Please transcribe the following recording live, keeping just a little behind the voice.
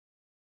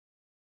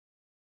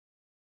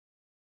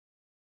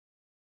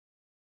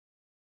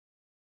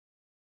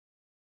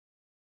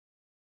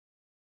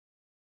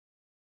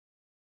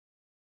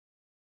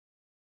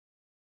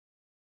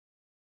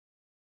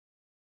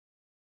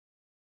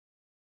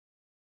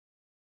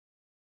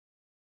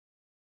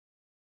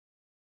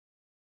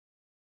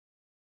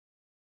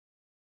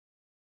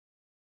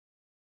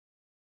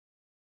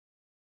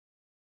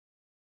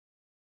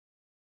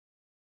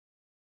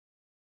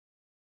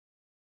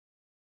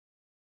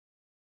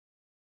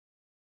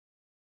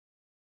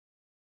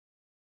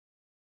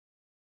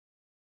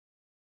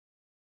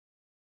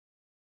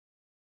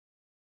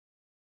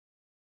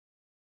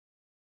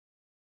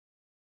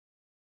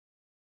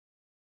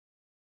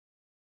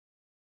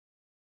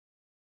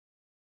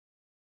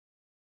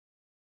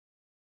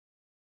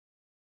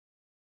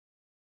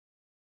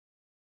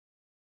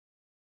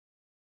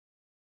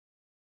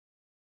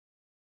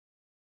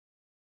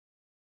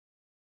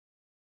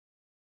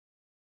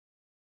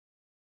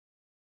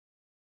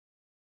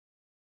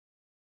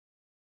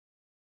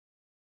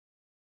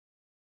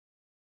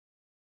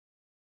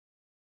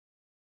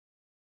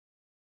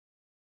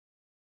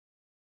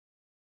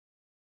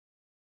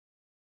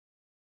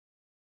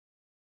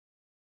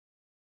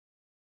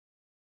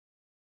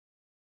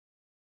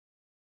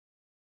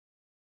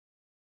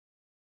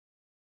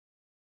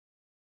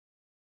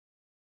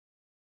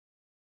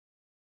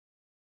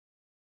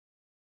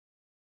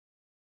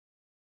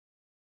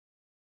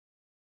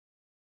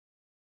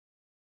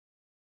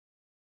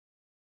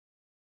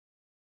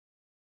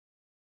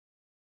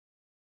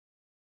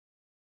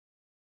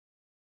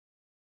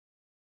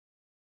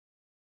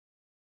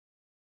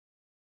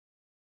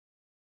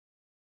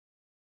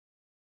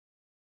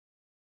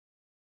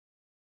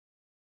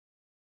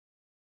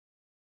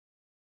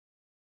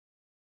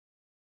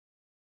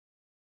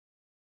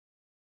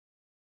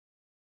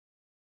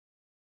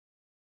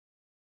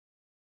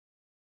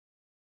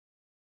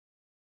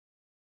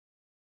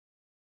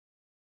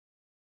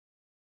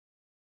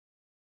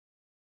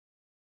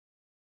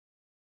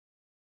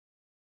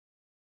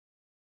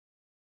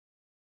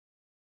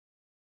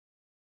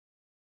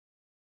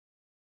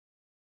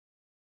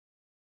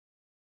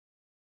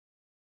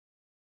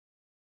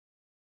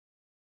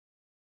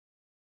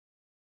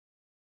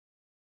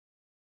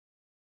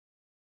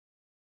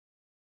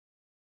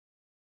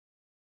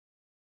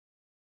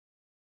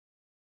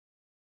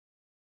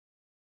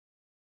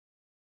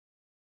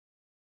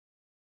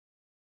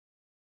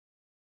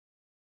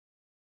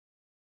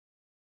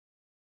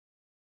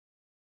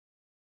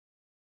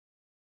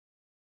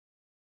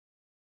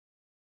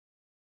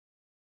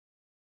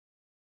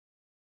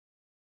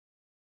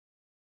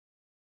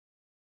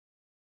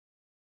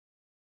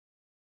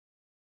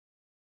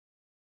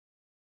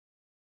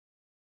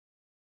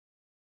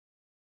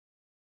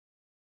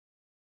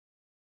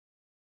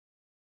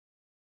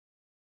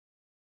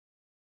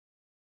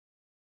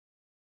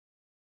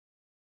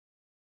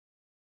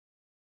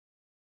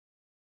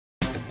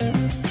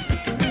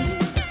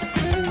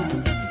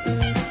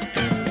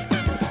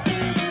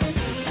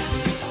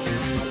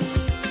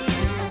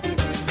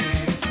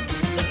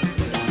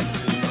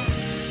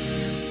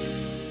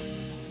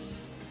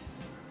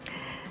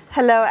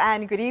Hello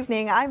and good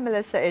evening. I'm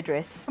Melisa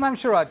Idris. And I'm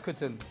Sharaad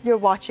Kuttan. You're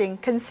watching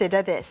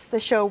Consider This,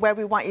 the show where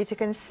we want you to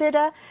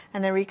consider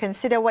and then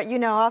reconsider what you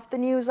know of the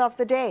news of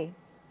the day.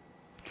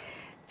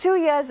 2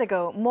 years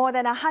ago, more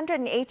than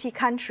 180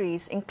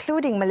 countries,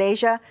 including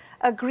Malaysia,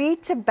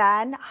 agreed to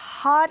ban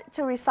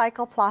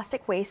hard-to-recycle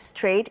plastic waste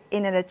trade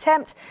in an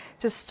attempt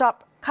to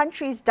stop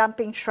countries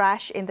dumping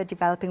trash in the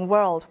developing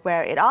world,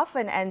 where it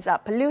often ends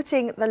up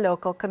polluting the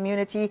local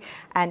community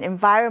and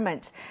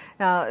environment.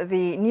 Now,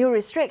 the new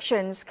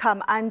restrictions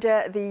come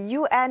under the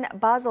UN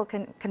Basel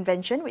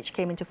Convention, which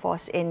came into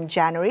force in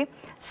January.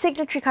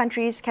 Signatory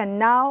countries can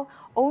now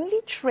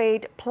only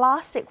trade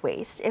plastic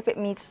waste if it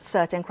meets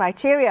certain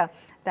criteria,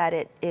 that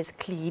it is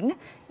clean,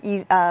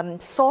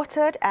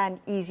 sorted and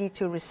easy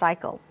to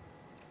recycle.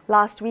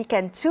 Last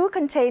weekend, 2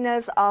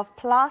 containers of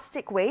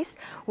plastic waste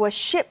were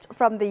shipped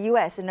from the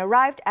US and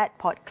arrived at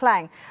Port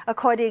Klang,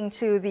 according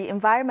to the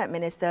Environment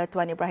Minister,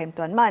 Tuan Ibrahim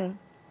Tuan Man.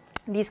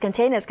 These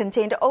containers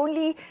contained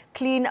only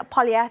clean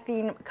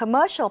polyethylene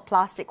commercial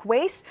plastic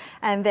waste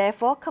and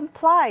therefore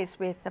complies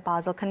with the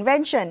Basel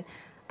Convention.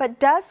 But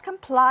does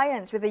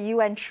compliance with the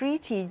UN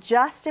treaty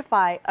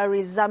justify a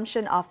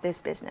resumption of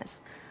this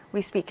business? We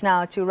speak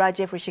now to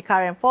Rajiv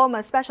Rishyakaran,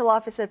 former Special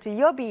Officer to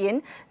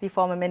UOB, the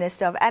former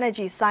Minister of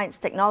Energy, Science,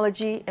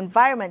 Technology,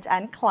 Environment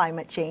and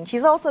Climate Change.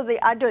 He's also the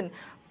ADUN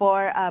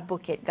for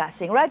Bukit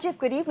Gasing. Rajiv,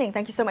 good evening.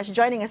 Thank you so much for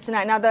joining us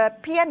tonight. Now, the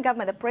PN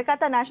government, the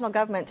Perikatan National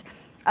Government,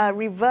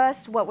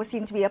 reversed what was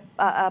seen to be a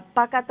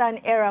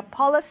Pakatan-era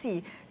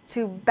policy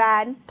to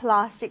ban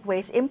plastic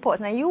waste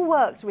imports. Now, you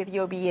worked with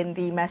UOB,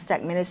 the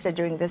Mestek Minister,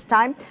 during this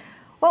time.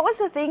 What was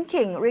the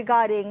thinking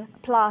regarding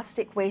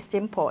plastic waste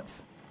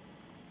imports?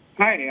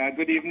 Hi,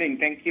 good evening.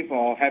 Thank you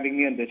for having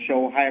me on the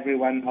show. Hi,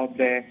 everyone out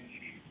there.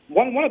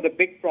 One of the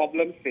big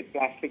problems with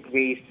plastic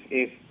waste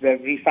is the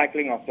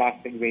recycling of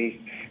plastic waste.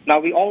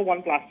 Now, we all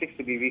want plastics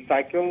to be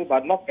recycled,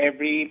 but not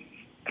every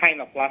kind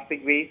of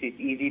plastic waste is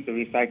easy to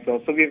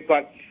recycle. So we've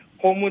got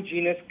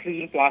homogeneous,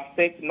 clean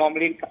plastic,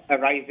 normally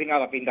arising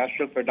out of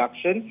industrial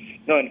production.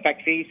 In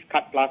factories,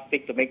 cut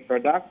plastic to make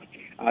products.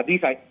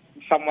 These are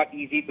somewhat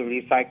easy to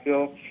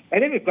recycle.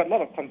 And then we've got a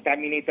lot of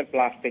contaminated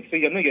plastic. So,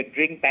 your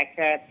drink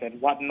packets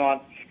and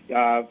whatnot,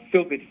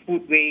 filled with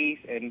food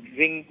waste and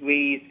drink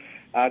waste.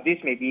 This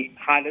may be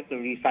harder to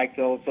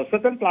recycle. So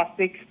certain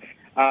plastics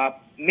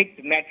mix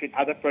and match with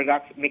other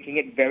products, making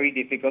it very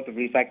difficult to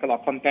recycle, or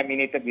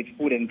contaminated with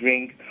food and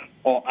drink,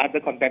 or other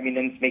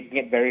contaminants, making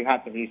it very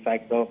hard to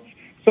recycle.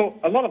 So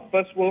a lot of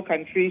first world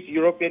countries,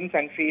 European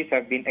countries,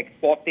 have been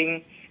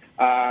exporting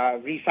their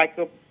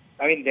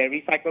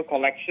recycle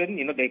collection.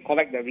 They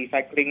collect the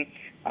recycling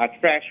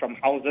trash from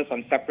houses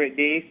on separate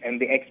days, and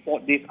they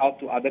export this out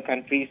to other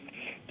countries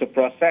to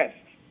process.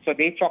 So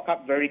they chalk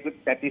up very good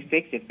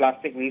statistics in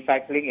plastic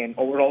recycling and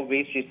overall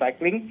waste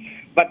recycling.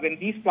 But when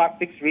these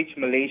plastics reach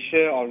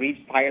Malaysia or reach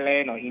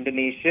Thailand or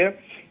Indonesia,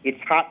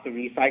 it's hard to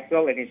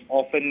recycle, and it's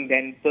often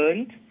then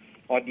burned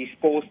or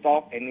disposed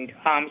of, and it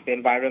harms the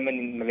environment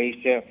in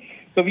Malaysia.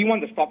 So we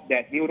want to stop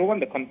that. We don't want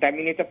the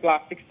contaminated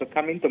plastics to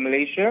come into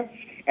Malaysia,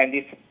 and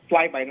these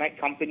fly-by-night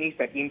companies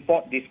that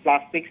import these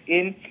plastics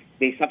in,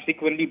 they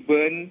subsequently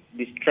burn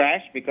this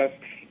trash because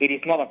it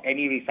is not of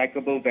any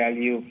recyclable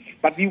value.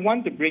 But we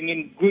want to bring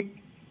in good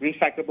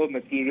recyclable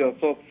material.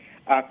 So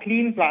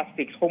clean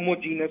plastics,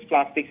 homogeneous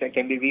plastics that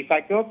can be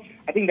recycled,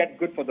 I think that's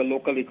good for the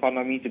local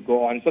economy to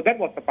go on. So that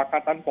was the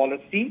Pakatan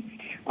policy.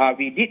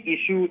 We did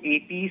issue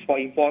APs for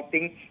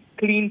importing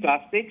clean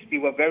plastics. We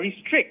were very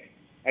strict.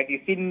 As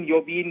you've seen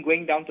UOB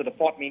going down to the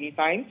port many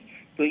times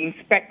to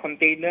inspect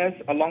containers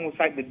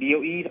alongside the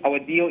DOE. Our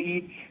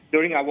DOE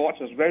during our watch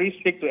was very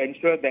strict to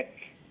ensure that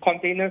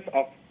containers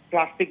of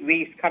plastic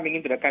waste coming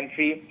into the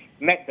country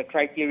met the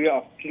criteria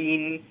of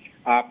clean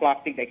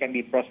plastic that can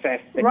be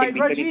processed. Right,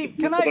 Rajiv,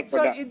 can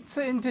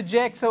I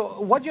interject?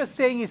 So what you're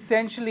saying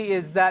essentially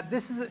is that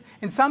this is,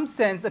 in some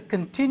sense, a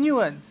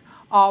continuance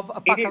of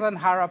a Pakatan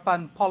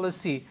Harapan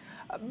policy.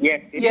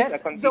 Yes, it is a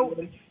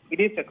continuance. It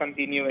is a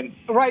continuance.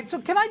 Right. So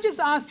can I just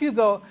ask you,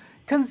 though,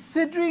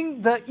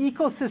 considering the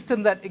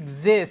ecosystem that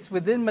exists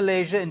within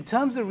Malaysia in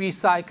terms of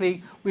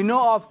recycling, we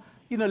know of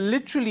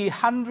literally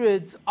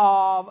hundreds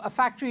of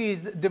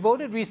factories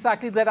devoted to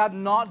recycling that are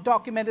not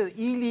documented,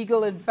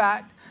 illegal, in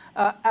fact.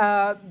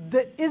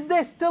 Is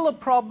there still a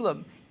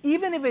problem?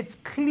 Even if it's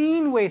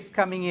clean waste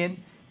coming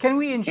in, can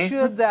we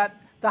ensure that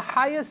the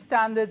highest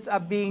standards are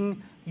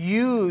being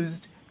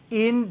used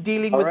in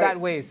dealing with that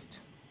waste?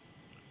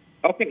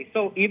 Okay,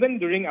 so even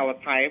during our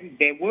time,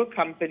 there were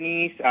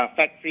companies,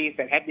 factories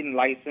that had been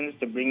licensed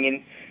to bring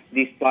in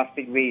these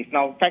plastic waste.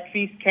 Now,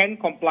 factories can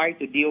comply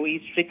to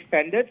DOE's strict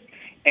standards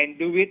and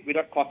do it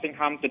without causing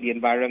harm to the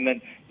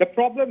environment. The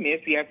problem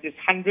is we have these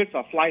hundreds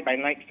of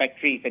fly-by-night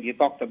factories that you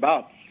talked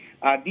about.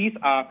 These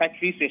are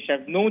factories which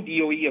have no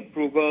DOE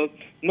approval,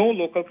 no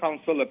local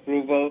council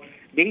approval.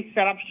 They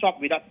set up shop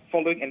without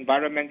following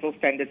environmental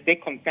standards. They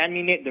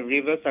contaminate the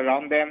rivers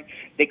around them.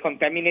 They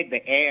contaminate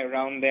the air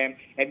around them.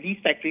 And these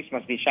factories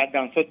must be shut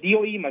down. So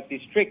DOE must be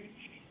strict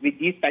with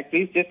these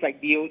factories, just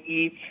like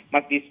DOE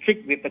must be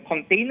strict with the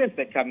containers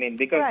that come in,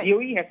 because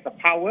DOE has the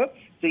power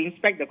to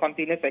inspect the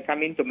containers that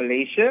come into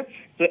Malaysia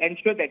to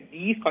ensure that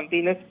these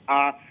containers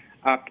are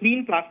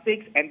clean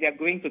plastics and they are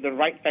going to the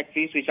right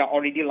factories which are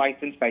already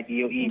licensed by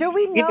DOE. Do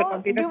we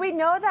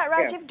know that,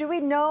 Rajiv? Yeah. Do we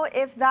know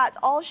if that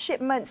all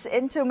shipments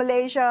into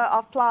Malaysia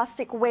of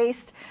plastic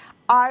waste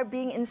are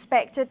being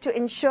inspected to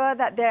ensure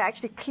that they're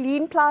actually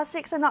clean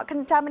plastics and not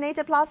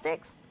contaminated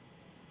plastics?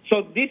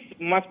 So this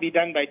must be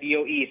done by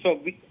DOE. So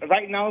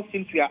right now,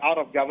 since we are out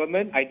of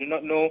government, I do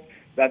not know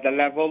that the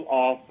level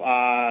of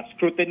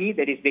scrutiny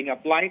that is being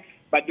applied.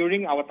 But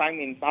during our time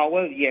in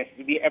power, yes,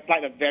 we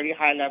applied a very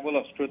high level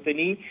of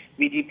scrutiny.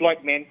 We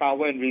deployed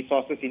manpower and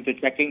resources into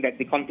checking that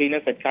the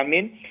containers that come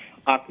in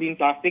are clean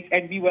plastics.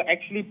 And we were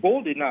actually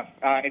bold enough,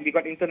 and we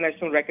got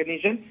international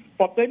recognition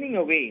for turning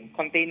away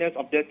containers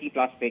of dirty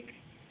plastics,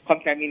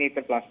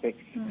 contaminated plastics.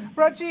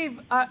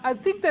 Rajiv, I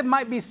think there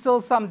might be still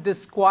some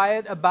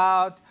disquiet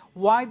about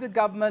why the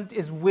government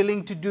is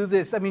willing to do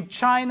this. I mean,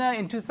 China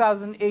in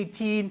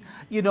 2018,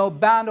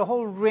 banned a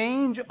whole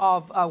range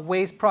of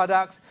waste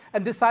products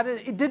and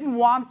decided it didn't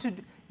want to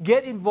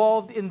get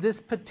involved in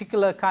this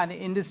particular kind of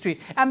industry.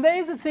 And there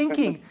is a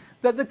thinking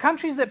that the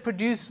countries that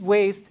produce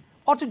waste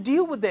ought to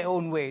deal with their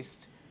own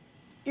waste.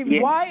 Yeah.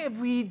 Why have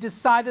we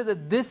decided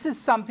that this is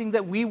something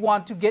that we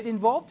want to get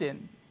involved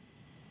in?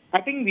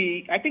 I think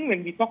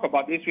when we talk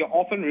about this, we are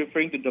often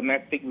referring to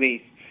domestic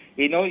waste.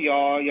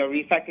 Your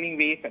recycling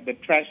waste that the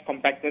trash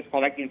compactors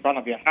collect in front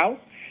of your house.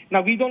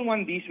 Now, we don't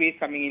want these waste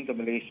coming into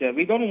Malaysia.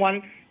 We don't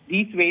want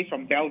these waste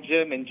from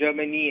Belgium and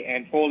Germany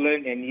and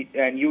Poland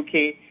and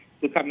UK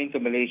to come into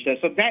Malaysia.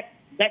 So that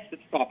should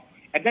stop.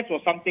 And that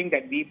was something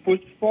that we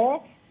pushed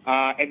for,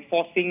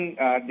 enforcing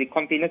the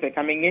containers that are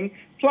coming in.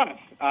 Plus,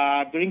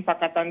 during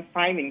Pakatan's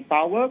time in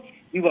power,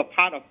 we were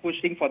part of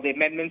pushing for the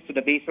amendments to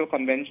the Basel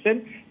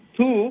Convention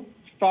to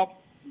stop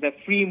the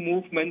free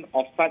movement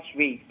of such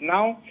waste.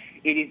 Now,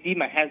 it is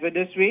deemed a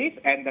hazardous waste,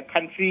 and the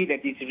country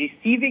that is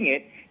receiving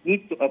it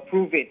needs to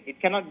approve it. It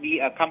cannot be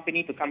a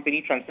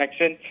company-to-company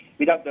transaction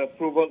without the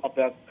approval of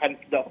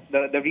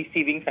the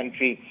receiving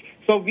country.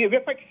 So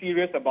we're quite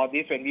serious about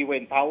this when we were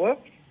in power,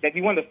 that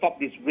we want to stop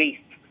this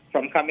waste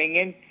from coming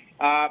in.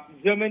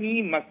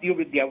 Germany must deal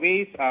with their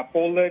waste,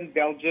 Poland,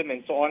 Belgium,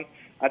 and so on.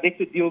 They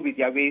should deal with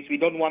their waste. We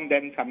don't want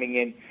them coming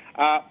in.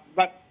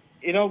 But,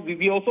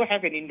 we also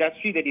have an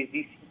industry that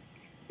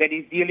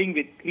is dealing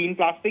with clean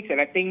plastics, and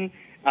I think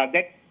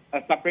that's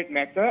a separate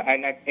matter.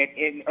 And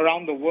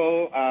around the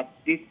world,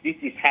 this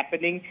is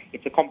happening.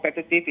 It's a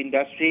competitive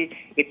industry.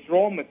 It's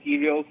raw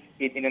materials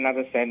in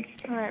another sense.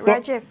 All right,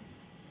 Rajiv.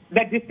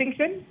 That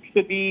distinction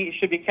should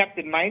be kept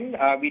in mind.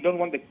 We don't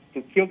want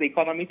to kill the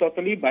economy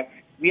totally, but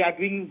we are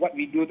doing what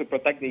we do to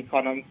protect the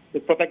economy,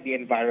 to protect the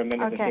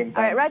environment at the same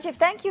time. All right, Rajiv,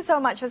 thank you so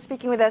much for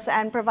speaking with us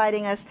and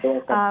providing us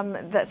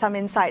some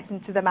insights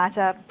into the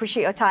matter.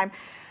 Appreciate your time.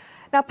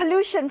 Now,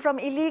 pollution from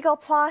illegal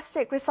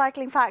plastic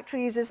recycling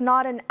factories is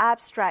not an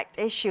abstract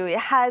issue. It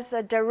has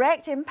a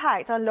direct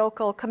impact on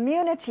local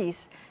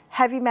communities.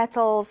 Heavy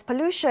metals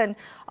pollution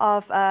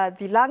of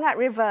the Langat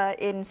River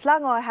in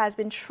Selangor has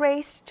been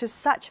traced to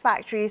such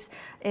factories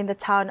in the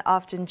town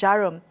of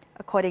Jenjarum.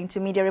 According to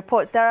media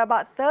reports, there are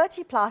about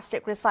 30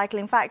 plastic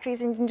recycling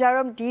factories in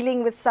Jenjarum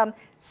dealing with some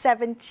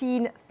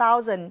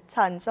 17,000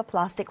 tons of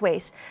plastic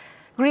waste.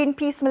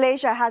 Greenpeace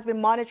Malaysia has been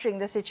monitoring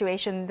the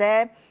situation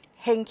there.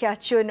 Heng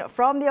Chun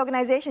from the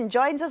organisation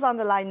joins us on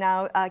the line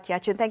now.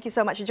 Chun, thank you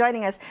so much for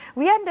joining us.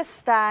 We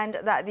understand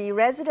that the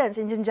residents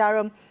in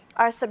Jenjarum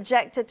are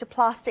subjected to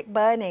plastic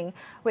burning,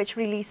 which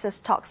releases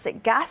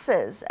toxic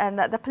gases, and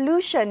that the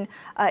pollution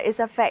is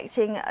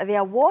affecting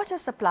their water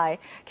supply.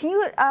 Can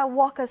you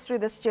walk us through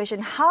the situation?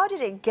 How did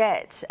it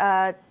get,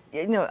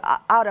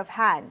 out of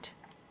hand?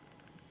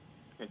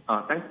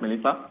 Thanks,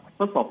 Melissa.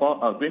 First of all,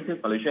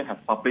 Greenpeace Malaysia has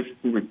published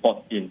 2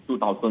 reports in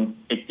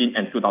 2018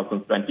 and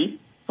 2020.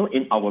 So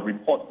in our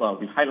reports,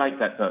 we highlight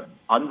that the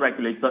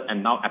unregulated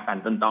and now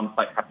abandoned dump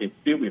sites have been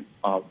filled with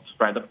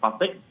shredded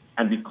plastic,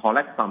 and we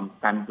collect some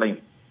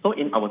sampling. So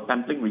in our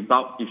sampling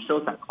results, it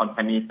shows that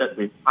contaminated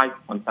with high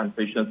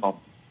concentrations of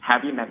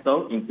heavy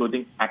metal,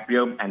 including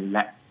cadmium and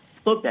lead.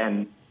 So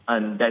then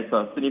there's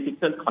a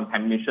significant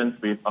contamination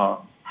with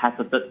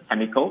hazardous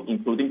chemical,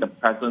 including the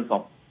presence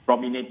of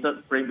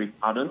brominated flame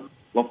retardants,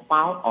 were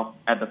found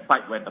at the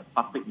site where the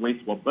plastic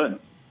waste were burned.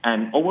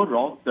 And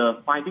overall,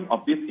 the finding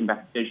of these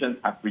investigations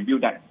have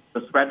revealed that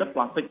the shredded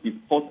plastic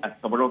disposed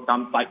at several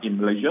dump sites in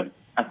Malaysia,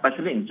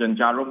 especially in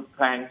Jenjarum,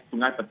 Klang,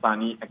 Sungai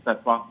Petani,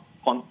 etc.,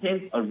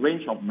 contains a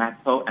range of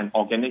metal and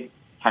organic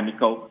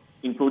chemicals,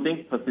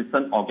 including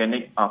persistent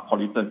organic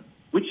pollutants,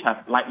 which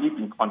have likely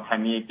been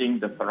contaminating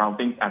the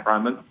surrounding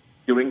environment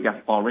during their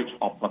storage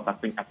or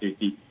processing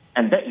activity.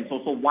 And that is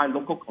also why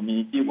local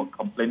communities were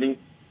complaining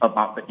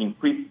about the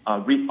increased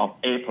risk of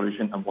air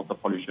pollution and water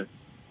pollution.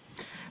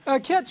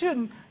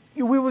 Chun,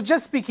 We were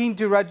just speaking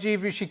to Rajiv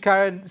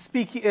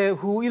Rishyakaran,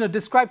 who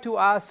described to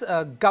us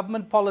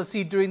government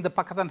policy during the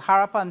Pakatan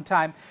Harapan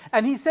time,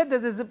 and he said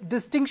that there's a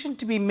distinction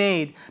to be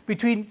made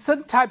between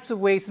certain types of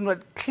waste and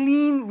what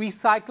clean,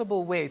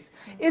 recyclable waste.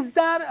 Is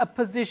that a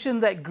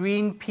position that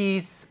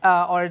Greenpeace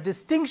or a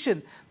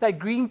distinction that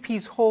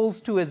Greenpeace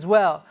holds to as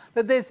well?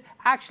 That there's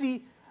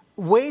actually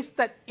waste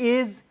that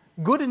is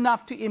good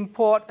enough to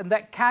import and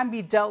that can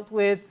be dealt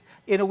with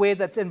in a way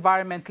that's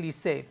environmentally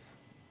safe?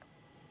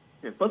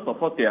 Okay, first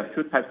of all, there are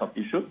two types of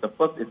issues. The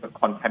first is the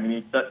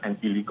contaminated and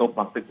illegal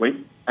plastic waste,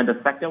 and the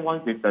second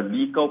one is the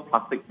legal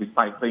plastic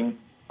recycling,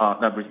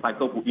 the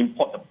recycle who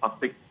import the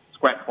plastic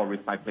scrap for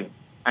recycling.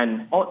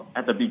 And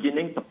at the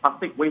beginning, the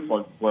plastic waste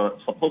were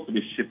supposed to be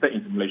shifted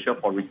into Malaysia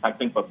for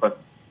recycling purpose.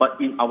 But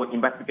in our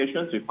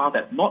investigations, we found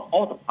that not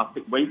all the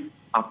plastic waste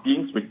are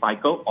being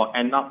recycled or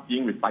end up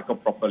being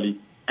recycled properly.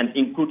 And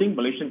including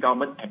Malaysian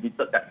government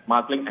admitted that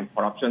smuggling and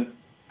corruption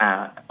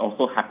are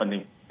also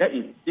happening.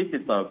 This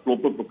is a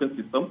global broken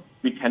system.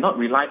 We cannot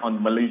rely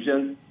on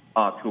Malaysia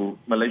to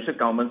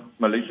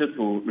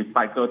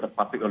recycle the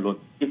plastic alone.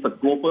 It's a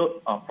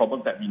global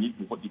problem that we need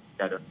to work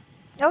together.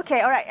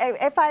 Okay, all right.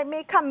 If I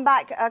may come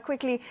back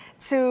quickly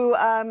to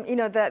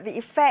the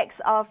effects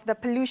of the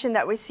pollution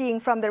that we're seeing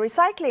from the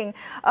recycling,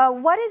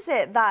 what is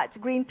it that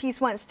Greenpeace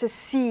wants to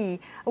see?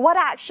 What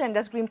action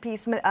does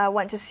Greenpeace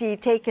want to see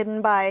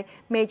taken by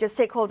major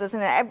stakeholders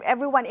and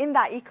everyone in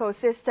that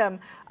ecosystem,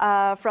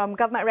 from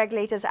government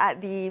regulators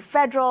at the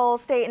federal,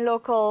 state and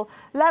local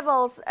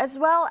levels, as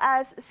well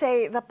as,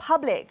 say, the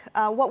public?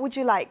 What would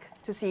you like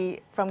to see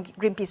from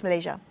Greenpeace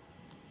Malaysia?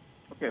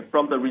 Okay,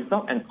 from the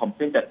result and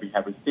complaint that we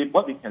have received,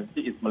 what we can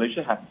see is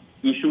Malaysia has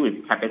issue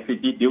with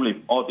capacity deal with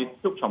all this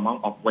huge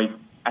amount of waste,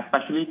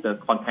 especially the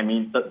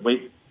contaminated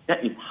waste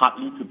that is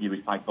hardly to be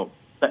recycled.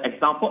 The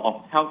example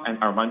of health and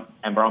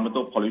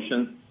environmental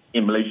pollution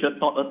in Malaysia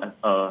taught us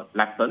a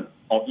lesson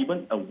or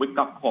even a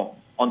wake-up call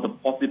on the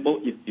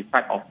possible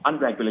effect of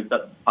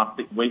unregulated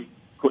plastic waste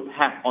could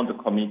have on the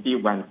community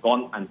when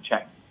gone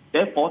unchecked.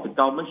 Therefore, the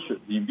government should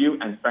review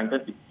and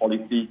strengthen its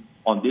policy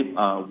on this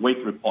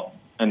waste report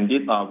and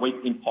this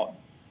waste import.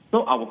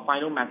 So our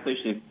final message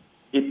is,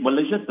 if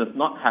Malaysia does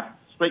not have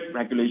strict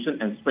regulation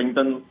and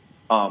strengthened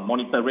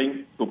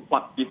monitoring to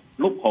plug these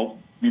loopholes,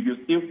 we will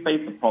still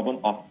face the problem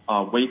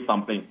of waste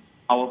dumping.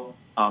 Our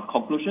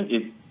conclusion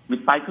is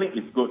recycling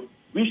is good.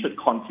 We should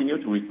continue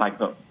to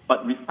recycle,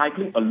 but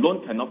recycling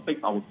alone cannot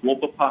fix our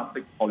global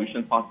plastic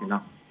pollution fast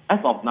enough. As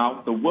of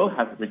now, the world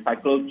has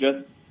recycled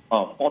just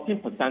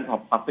 14%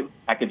 of plastic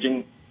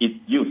packaging is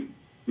used.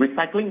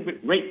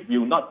 Recycling rate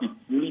will not be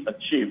fully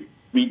achieved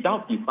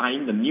without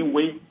designing the new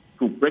way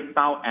to break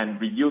down and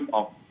reuse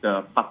of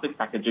the plastic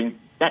packaging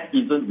that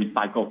isn't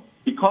recycled,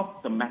 because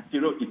the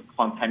material is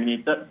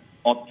contaminated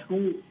or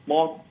too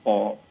small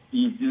for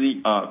easy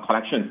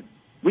collection,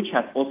 which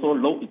has also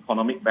low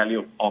economic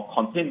value or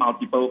contain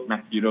multiple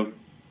materials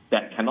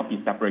that cannot be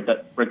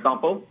separated. For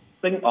example,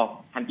 think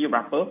of handy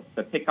wrapper,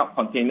 the take-out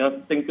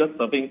container,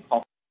 single-serving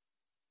coffee.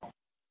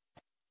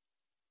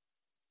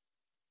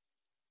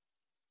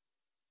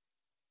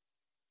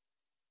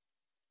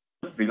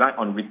 Rely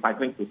on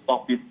recycling to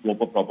solve this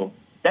global problem.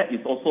 That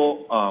is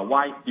also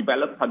why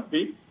developed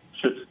countries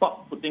should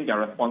stop putting their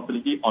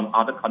responsibility on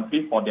other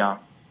countries for their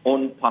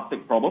own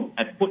plastic problem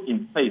and put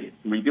in place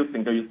to reduce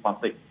single-use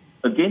plastic.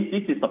 Again,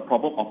 this is a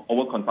problem of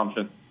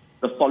overconsumption.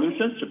 The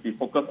solution should be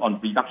focused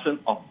on reduction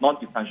of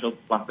non-essential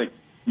plastic.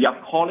 We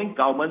are calling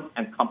governments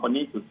and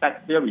companies to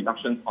set clear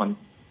reductions on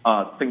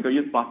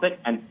single-use plastic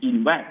and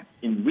invest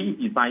in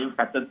redesigning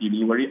better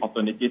delivery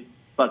alternatives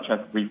such as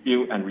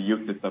refill and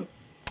reuse systems.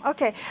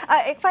 Okay,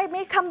 if I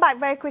may come back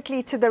very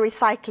quickly to the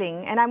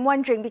recycling, and I'm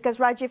wondering, because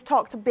Rajiv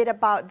talked a bit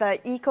about the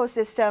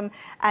ecosystem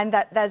and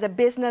that there's a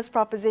business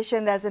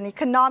proposition, there's an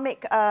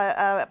economic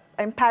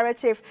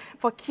imperative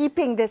for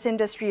keeping this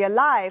industry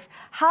alive.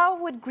 How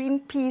would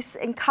Greenpeace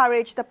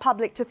encourage the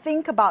public to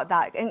think about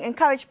that, and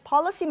encourage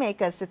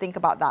policymakers to think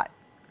about that?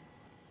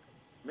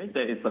 I mean,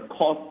 there is a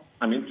cost,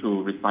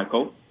 to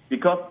recycle,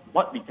 because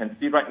what we can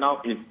see right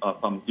now is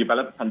some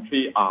developed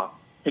countries are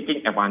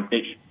taking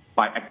advantage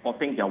by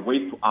exporting their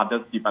waste to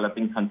other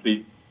developing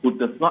countries who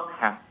does not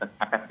have the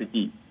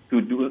capacity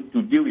to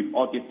deal with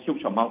all this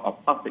huge amount of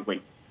plastic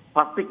waste.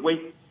 Plastic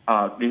waste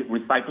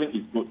recycling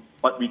is good,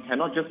 but we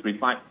cannot just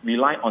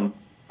rely on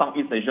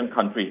Southeast Asian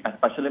countries,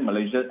 especially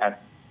Malaysia, as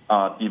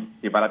the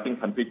developing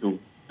country to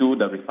do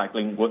the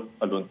recycling work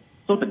alone.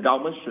 So the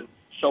government should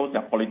show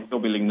their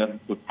political willingness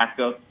to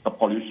tackle the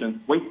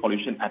pollution, waste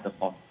pollution at the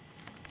source.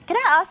 Can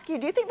I ask you,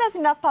 do you think there's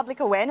enough public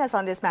awareness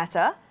on this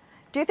matter?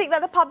 Do you think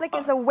that the public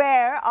is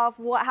aware of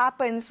what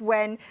happens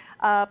when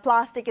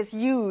plastic is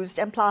used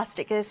and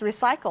plastic is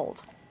recycled?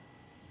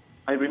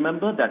 I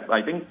remember that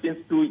I think since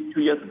two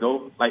years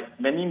ago, like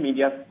many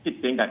media keep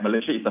saying that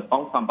Malaysia is a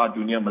Tong Sampah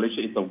dunia,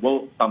 Malaysia is a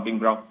world dumping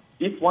ground.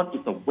 This one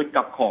is a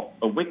wake-up call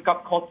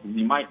to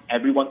remind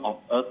every one of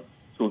us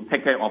to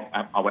take care of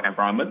our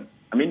environment.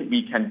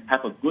 We can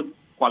have a good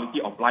quality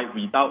of life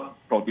without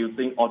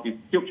producing all this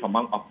huge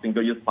amount of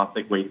single-use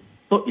plastic waste.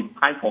 So it's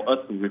time for us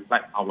to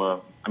reflect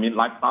our,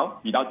 lifestyle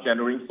without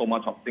generating so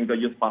much of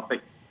single-use plastic.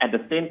 At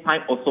the same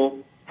time,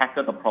 also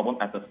tackle the problem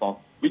at the source,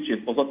 which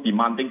is also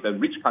demanding the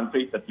rich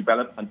countries, the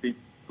developed countries,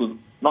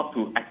 not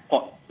to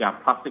export their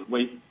plastic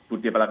waste to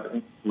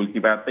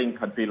developing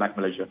countries like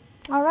Malaysia.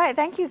 All right,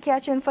 thank you, Kiah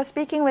Chun, for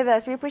speaking with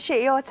us. We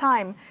appreciate your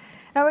time.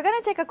 Now, we're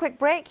going to take a quick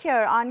break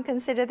here on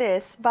Consider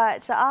This,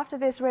 but after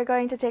this, we're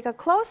going to take a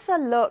closer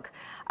look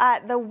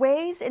at the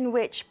ways in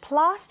which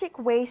plastic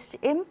waste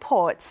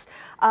imports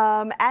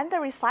and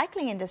the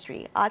recycling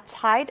industry are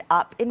tied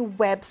up in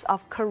webs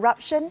of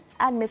corruption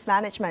and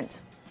mismanagement.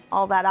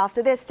 All that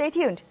after this. Stay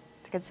tuned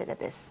to Consider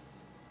This.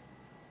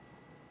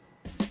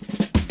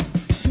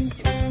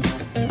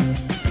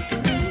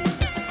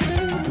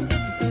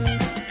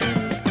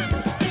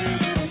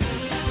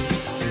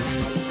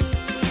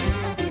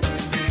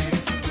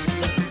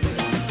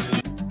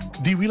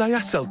 Di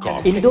wilayah Selangor,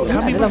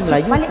 kami adalah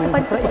Melayu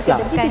Islam.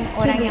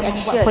 Orang yang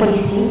membuat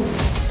polisi.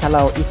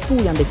 Kalau itu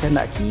yang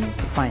dikehendaki,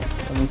 fine.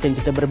 Mungkin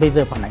kita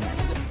berbeza pandangan.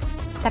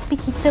 Tapi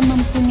kita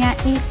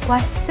mempunyai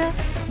kuasa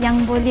yang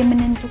boleh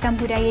menentukan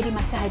budaya di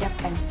masa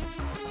hadapan.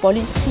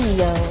 Polisi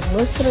yang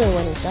mesra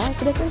wanita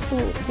sudah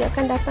tentu dia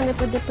akan datang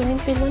daripada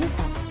pemimpin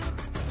wanita.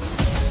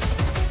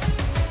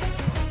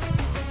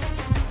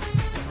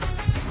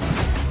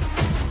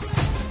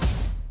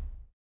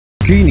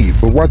 kini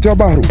berwajah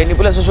baru. Ini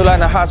pula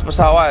susulan khas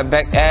pesawat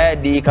Back Air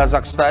di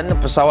Kazakhstan.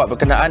 Pesawat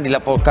berkenaan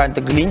dilaporkan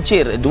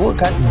tergelincir 2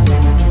 kali.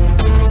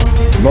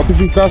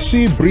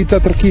 Notifikasi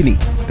berita terkini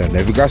dan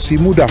navigasi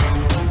mudah.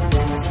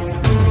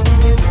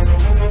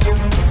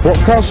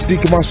 Podcast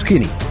dikemas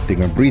kini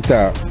dengan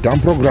berita dan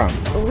program.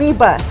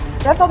 Rebirth,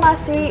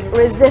 Reformasi,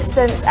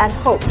 Resistance and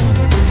Hope.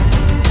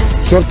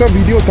 Serta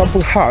video tanpa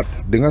had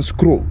dengan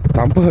scroll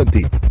tanpa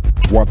henti.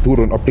 Buat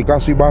turun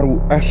aplikasi baru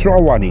Astro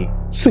AWANI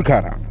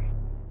sekarang.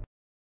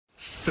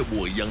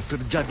 Semua yang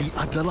terjadi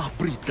adalah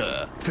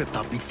berita,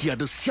 tetapi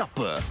tiada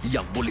siapa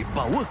yang boleh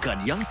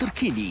bawakan yang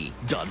terkini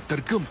dan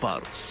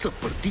tergempar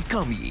seperti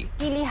kami.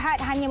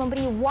 Dilihat hanya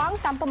memberi wang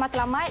tanpa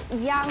matlamat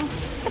yang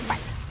tepat.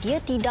 Dia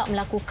tidak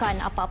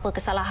melakukan apa-apa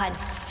kesalahan.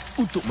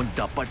 Untuk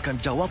mendapatkan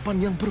jawapan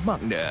yang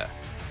bermakna,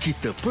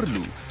 kita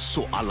perlu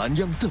soalan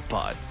yang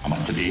tepat.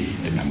 Amat sedih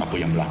dengan apa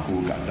yang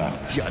berlaku ke atas.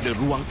 Tiada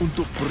ruang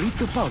untuk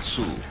berita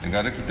palsu.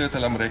 Negara kita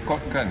telah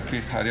merekodkan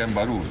kes harian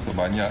baru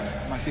sebanyak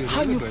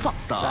hanya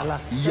fakta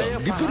yang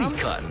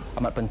diberikan.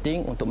 Amat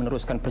penting untuk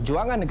meneruskan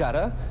perjuangan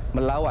negara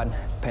melawan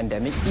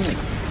pandemik ini.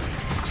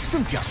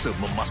 Sentiasa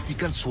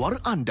memastikan suara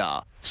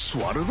anda,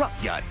 suara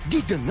rakyat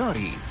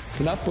didengari.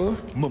 Kenapa?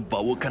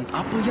 Membawakan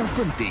apa yang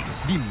penting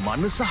di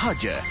mana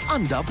sahaja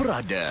anda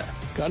berada.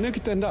 Kerana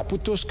kita hendak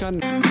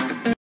putuskan.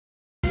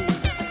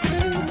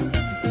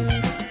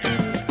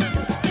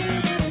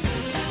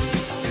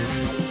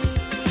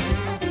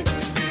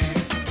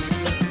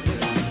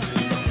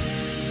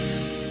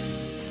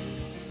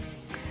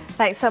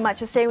 Thanks so much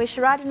for staying with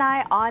Sharaad and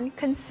I on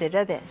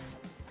Consider This.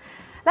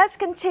 Let's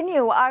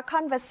continue our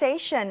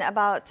conversation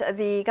about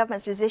the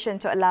government's decision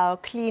to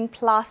allow clean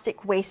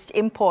plastic waste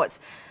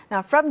imports. Now,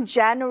 from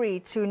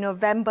January to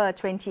November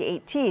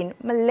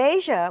 2018,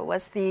 Malaysia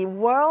was the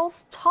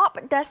world's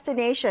top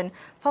destination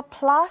for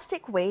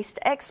plastic waste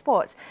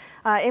exports,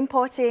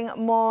 importing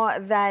more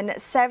than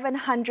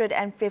 750,000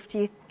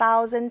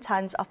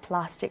 tons of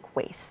plastic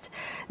waste.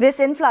 This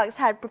influx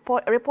had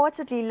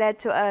reportedly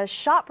led to a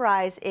sharp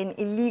rise in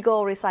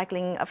illegal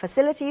recycling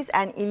facilities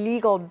and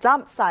illegal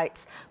dump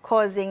sites,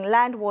 causing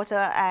land,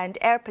 water and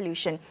air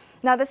pollution.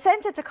 Now, the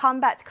Centre to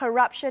Combat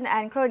Corruption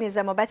and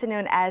Cronyism, or better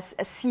known as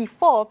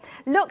C4,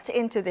 looked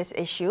into this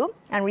issue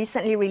and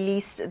recently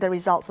released the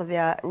results of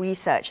their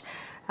research.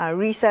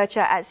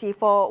 Researcher at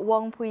C4,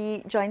 Wong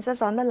joins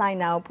us on the line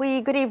now.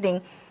 Pui, good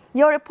evening.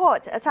 Your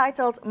report,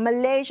 titled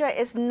Malaysia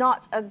is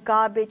not a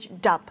garbage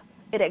dump.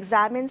 It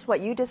examines what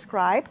you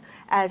describe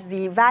as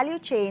the value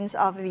chains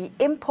of the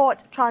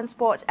import,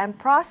 transport and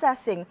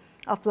processing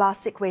of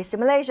plastic waste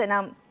in Malaysia.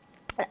 Now,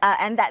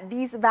 and that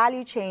these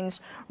value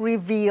chains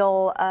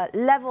reveal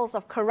levels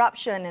of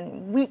corruption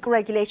and weak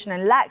regulation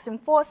and lax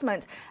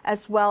enforcement,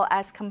 as well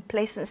as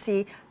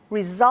complacency,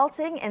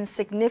 resulting in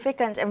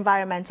significant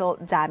environmental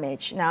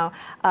damage. Now,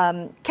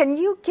 can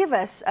you give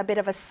us a bit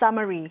of a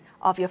summary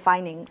of your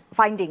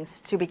findings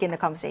to begin the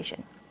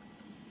conversation?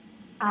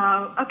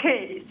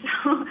 Okay,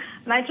 so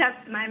my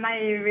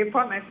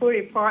report, my full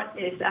report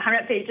is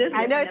 100 pages.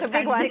 I know it's a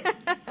big one.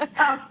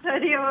 Of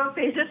 30 over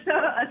pages, so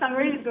a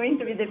summary is going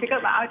to be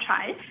difficult, but I'll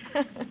try.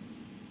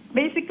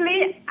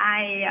 Basically,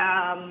 I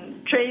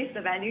traced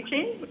the value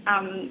chain,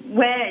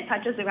 where it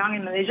touches around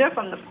in Malaysia,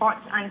 from the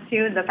ports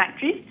until the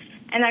factories,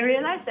 and I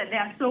realized that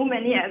there are so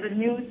many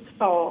avenues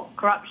for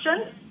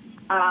corruption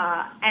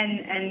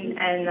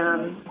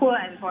and poor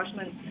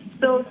enforcement.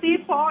 So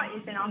C4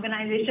 is an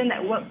organization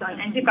that works on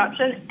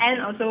anti-corruption,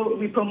 and also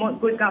we promote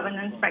good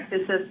governance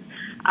practices.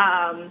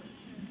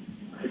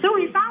 So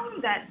we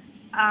found that,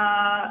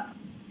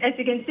 as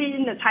you can see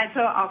in the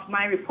title of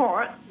my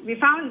report, we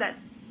found that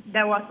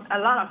there was a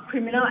lot of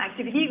criminal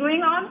activity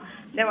going on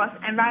There was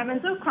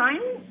environmental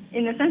crime,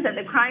 in the sense that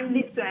the crime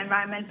leads to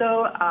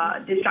environmental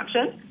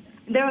destruction.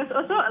 There was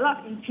also a lot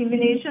of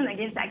intimidation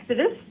against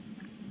activists.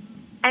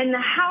 And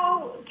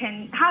how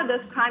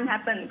does crime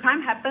happen?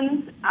 Crime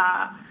happens,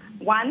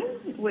 one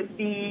would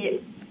be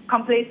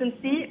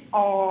complacency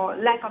or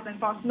lack of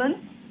enforcement,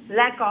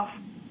 lack of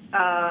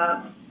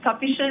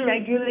sufficient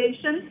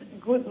regulations,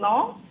 good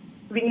law,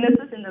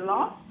 weaknesses in the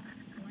law.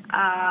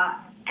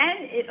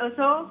 And it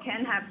also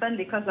can happen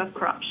because of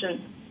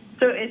corruption.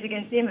 So as you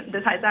can see, the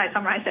title, I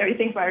summarized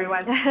everything for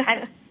everyone.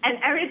 and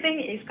everything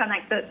is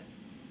connected.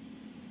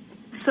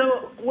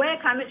 So where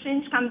climate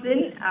change comes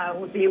in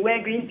would be where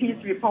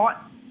Greenpeace report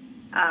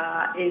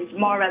is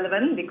more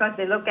relevant, because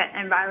they look at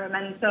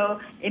environmental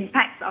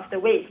impacts of the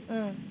waste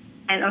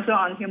and also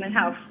on human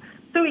health.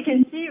 So we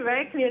can see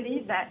very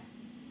clearly that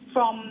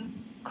from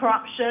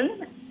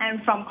corruption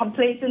and from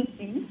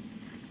complacency,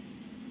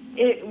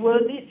 it will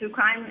lead to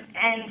crime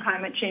and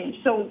climate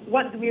change. So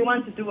what do we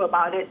want to do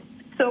about it?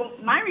 So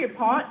my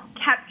report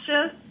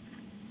captures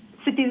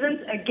citizens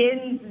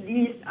against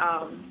these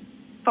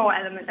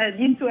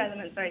these two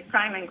elements,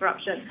 crime and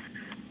corruption.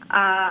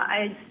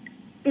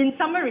 In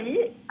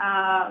summary,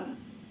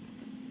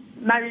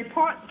 my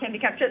report can be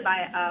captured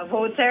by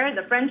Voltaire,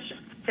 the French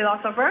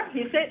philosopher.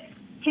 He said,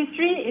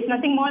 history is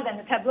nothing more than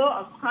a tableau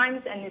of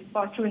crimes and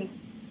misfortunes.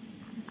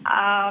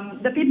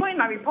 The people in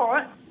my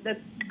report, the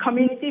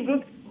community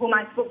groups whom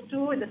I spoke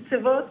to, the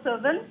civil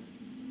servants,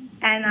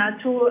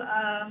 and to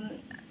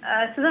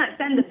a certain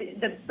extent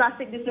the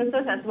plastic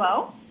businesses as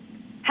well,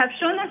 have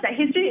shown us that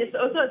history is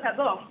also a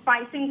tableau of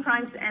fighting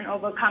crimes and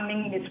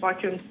overcoming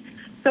misfortunes.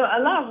 So a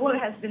lot of work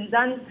has been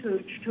done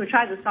to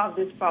try to solve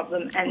this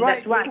problem, and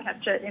that's what I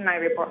captured in my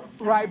report.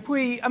 Right,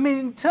 Pui. I mean,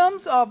 in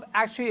terms of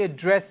actually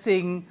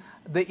addressing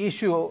the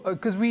issue,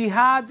 because we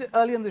had,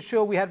 earlier in the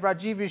show, we had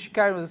Rajiv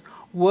Rishyakaran,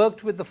 who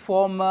worked with the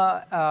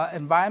former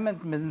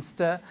Environment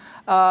Minister,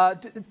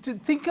 to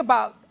think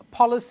about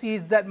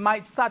policies that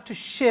might start to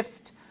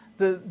shift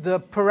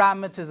the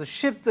parameters, or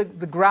shift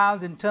the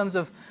ground in terms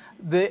of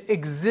the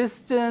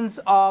existence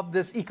of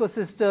this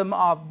ecosystem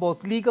of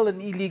both legal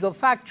and illegal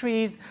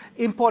factories,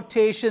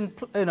 importation,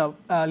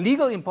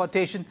 legal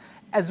importation,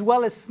 as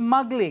well as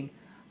smuggling.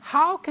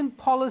 How can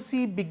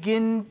policy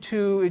begin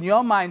to, in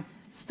your mind,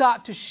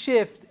 start to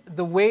shift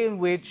the way in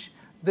which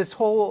this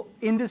whole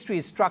industry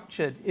is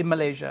structured in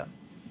Malaysia?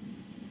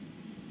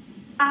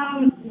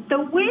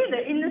 The way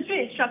the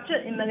industry is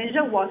structured in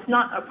Malaysia was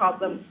not a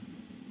problem.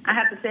 I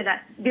have to say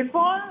that.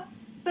 Before,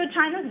 so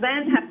China's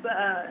ban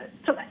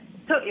took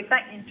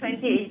effect in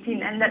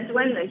 2018, and that's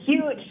when the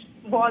huge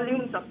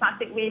volumes of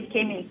plastic waste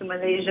came into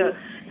Malaysia.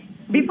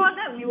 Before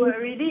that, we were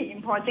already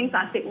importing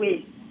plastic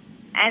waste,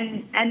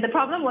 and the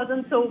problem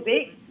wasn't so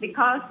big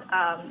because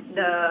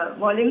the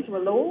volumes were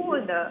low,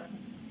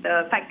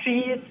 the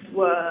factories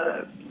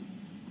were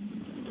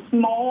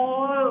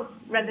small,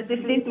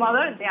 relatively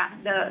smaller.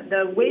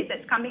 The waste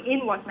that's coming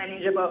in was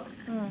manageable.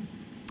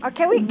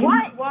 Okay,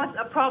 what was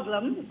a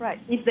problem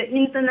is the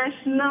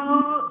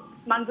international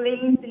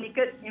smuggling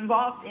syndicate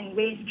involved in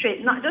waste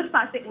trade, not just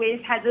plastic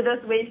waste,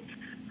 hazardous waste.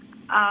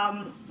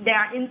 There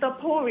are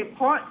Interpol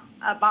reports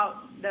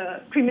about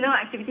the criminal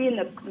activity in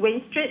the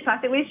waste trade,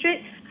 plastic waste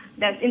trade.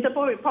 There's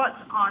Interpol reports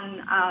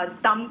on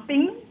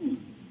dumping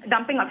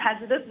of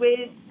hazardous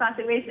waste,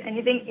 plastic waste,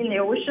 anything in the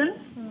ocean.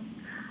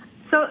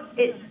 So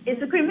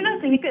it's a criminal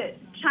syndicate.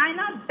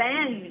 China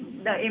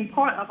banned the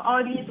import of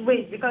all these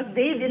waste because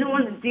they didn't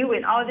want to deal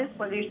with all this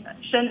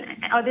pollution,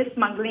 all this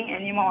smuggling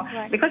anymore,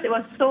 because it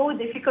was so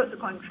difficult to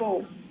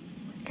control.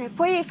 Okay,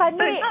 Pui, if I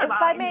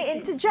may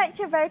interject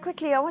here very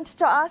quickly, I wanted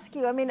to ask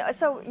you, I mean,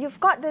 so you've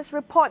got this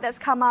report that's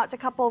come out a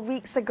couple of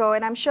weeks ago,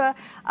 and I'm sure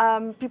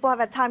people have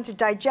had time to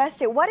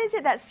digest it. What is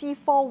it that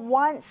C4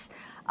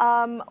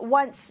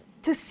 wants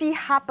to see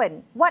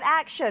happen? What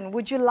action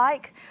would you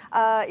like,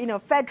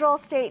 federal,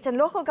 state and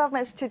local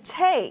governments to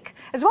take,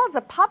 as well as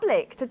the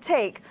public to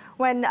take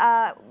when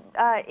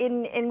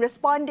in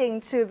responding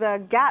to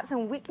the gaps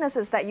and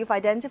weaknesses that you've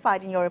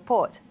identified in your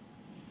report?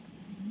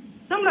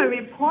 So my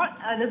report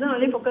doesn't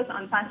only focus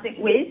on plastic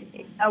waste.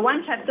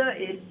 One chapter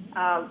is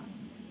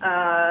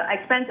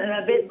expands a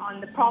little bit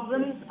on the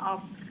problems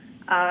of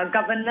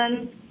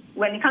governance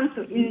when it comes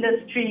to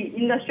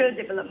industrial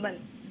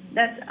development.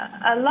 There's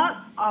a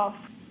lot of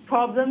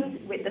problems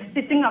with the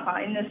sitting of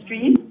our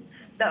industry,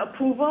 the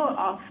approval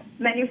of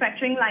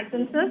manufacturing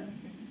licenses.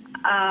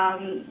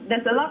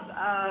 There's a lot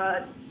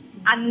of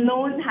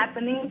unknown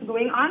happenings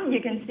going on. You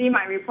can see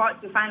my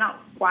report to find out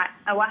what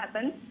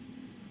happened.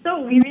 So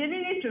we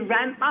really need to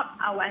ramp up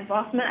our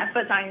enforcement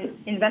efforts, our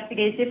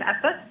investigative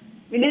efforts.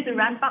 We need to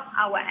ramp up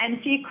our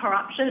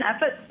anti-corruption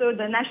efforts. So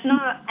the National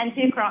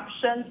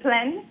Anti-Corruption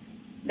Plan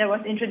that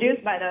was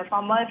introduced by the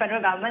former federal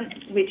government,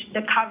 which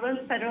the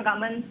current federal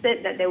government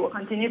said that they will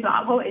continue to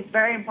uphold, is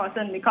very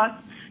important because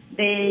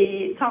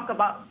they talk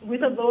about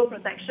whistleblower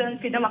protection,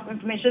 freedom of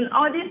information.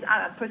 All these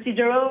are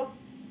procedural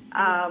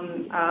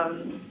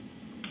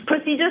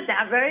procedures that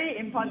are very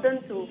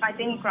important to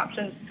fighting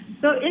corruption.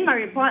 So in my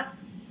report,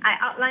 I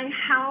outline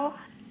how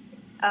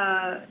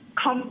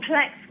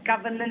complex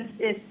governance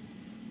is.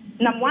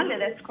 Number one, that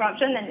there's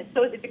corruption and it's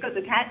so difficult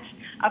to catch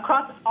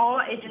across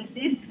all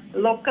agencies,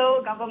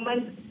 local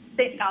government,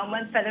 state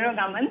government, federal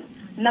government.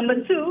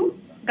 Number two,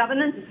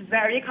 governance is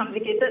very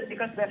complicated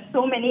because there are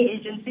so many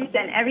agencies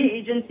and every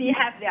agency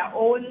have their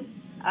own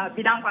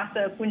bidang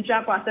kuasa,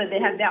 punca kuasa, they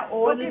have their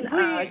own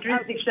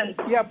jurisdiction.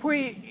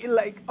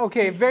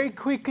 Very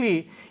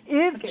quickly,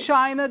 if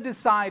China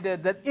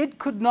decided that it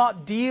could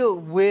not deal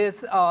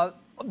with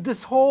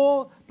this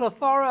whole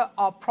plethora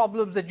of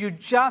problems that you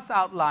just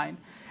outlined,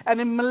 and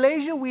in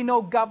Malaysia we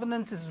know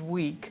governance is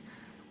weak,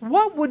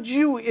 what would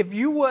you, if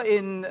you were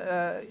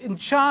in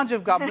charge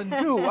of government,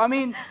 do? I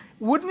mean,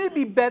 wouldn't it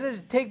be better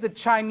to take the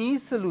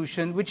Chinese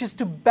solution, which is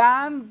to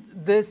ban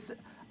this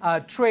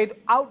trade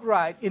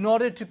outright in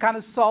order to kind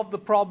of solve the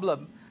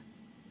problem?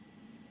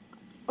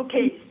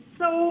 Okay,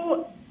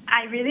 so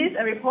I released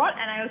a report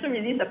and I also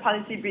released a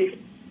policy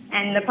brief.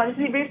 And the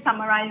policy brief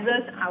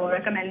summarizes our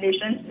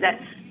recommendations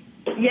that,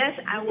 yes,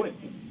 I would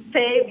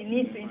say we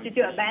need to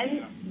institute a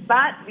ban,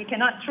 but we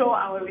cannot throw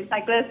our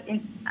recyclers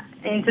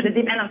into the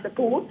deep end of the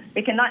pool.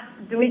 We cannot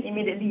do it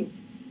immediately.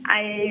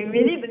 I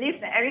really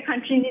believe that every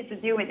country needs to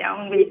deal with their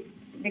own waste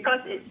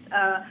because it's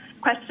a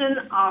question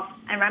of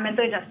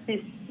environmental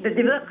justice. The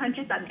developed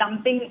countries are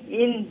dumping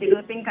in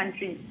developing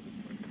countries,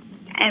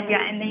 and we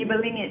are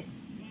enabling it.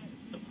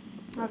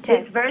 Okay.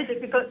 It's very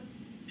difficult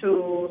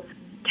to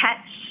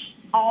catch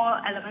all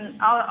elements,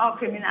 all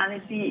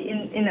criminality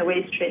in the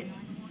waste trade.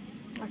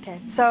 Okay,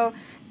 so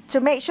to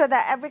make sure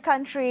that every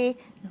country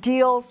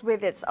deals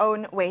with its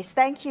own waste.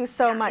 Thank you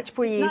so much,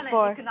 Puyi, it's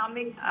not an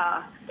economic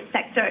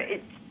sector.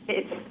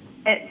 It's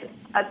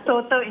a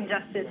total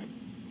injustice.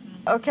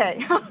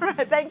 Okay, all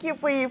right. Thank you,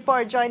 Puyi,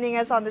 for joining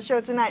us on the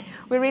show tonight.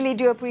 We really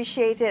do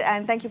appreciate it,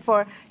 and thank you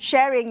for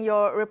sharing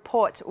your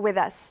report with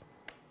us.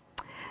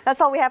 That's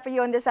all we have for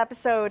you on this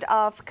episode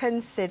of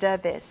Consider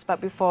This.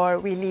 But before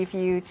we leave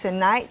you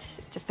tonight,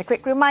 just a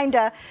quick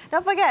reminder,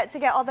 don't forget to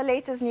get all the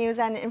latest news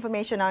and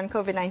information on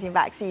COVID-19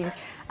 vaccines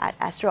at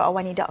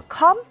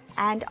astroawani.com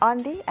and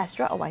on the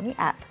Astro Awani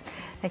app.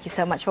 Thank you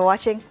so much for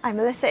watching. I'm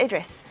Melisa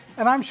Idris.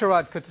 And I'm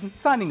Sharaad Kuttan,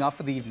 signing off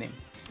for the evening.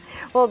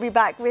 We'll be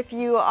back with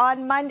you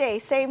on Monday,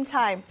 same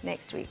time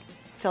next week.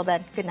 Till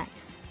then, good night.